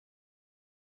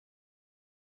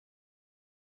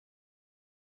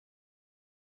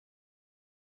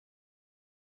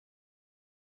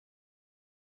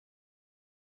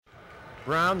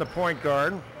Brown, the point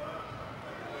guard.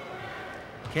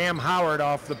 Cam Howard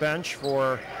off the bench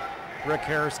for Rick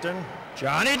Hairston.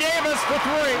 Johnny Davis for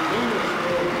three.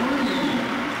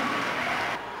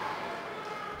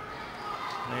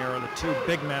 They are the two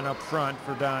big men up front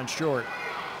for Don Short.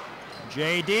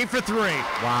 JD for three.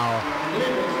 Wow.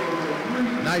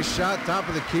 Nice shot, top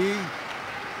of the key.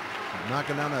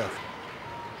 Knocking down a...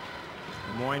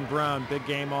 Lemoyne Brown, big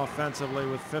game offensively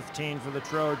with 15 for the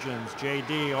Trojans.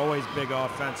 JD, always big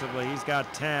offensively. He's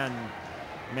got 10.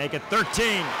 Make it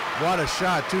 13. What a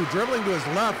shot, too. Dribbling to his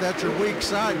left, that's your weak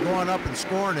side, going up and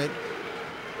scoring it.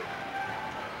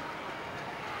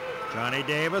 Johnny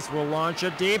Davis will launch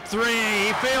a deep three.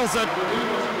 He fails it.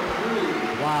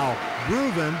 Wow.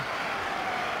 Groovin.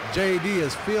 JD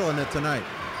is feeling it tonight.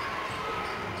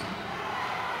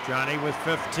 Johnny with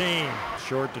 15.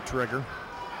 Short to trigger.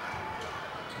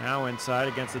 Now inside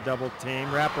against the double team.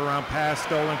 Wraparound pass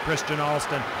stolen. Christian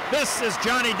Alston. This is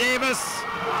Johnny Davis.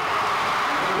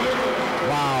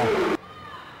 Wow.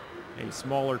 A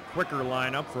smaller, quicker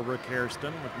lineup for Rick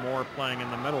Hairston with Moore playing in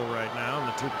the middle right now and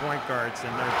the 2 point guards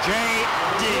in there.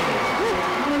 JD.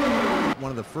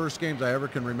 One of the first games I ever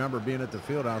can remember being at the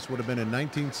Fieldhouse would have been in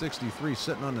 1963,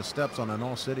 sitting on the steps on an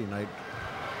all-city night.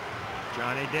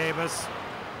 Johnny Davis,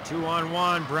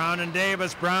 2-on-1, Brown and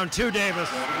Davis, Brown to Davis.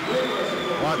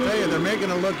 Well, I'll tell you, they're making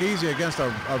it look easy against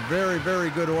a very, very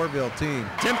good Orville team.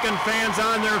 Timken fans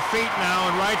on their feet now,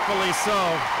 and rightfully so.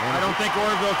 I don't think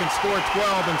Orville can score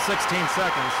 12 in 16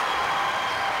 seconds.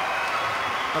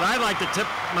 But I'd like to tip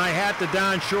my hat to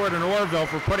Don Short and Orville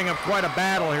for putting up quite a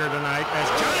battle here tonight as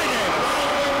Johnny Davis.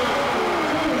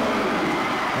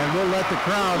 And we'll let the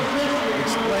crowd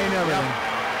explain everything. Yep.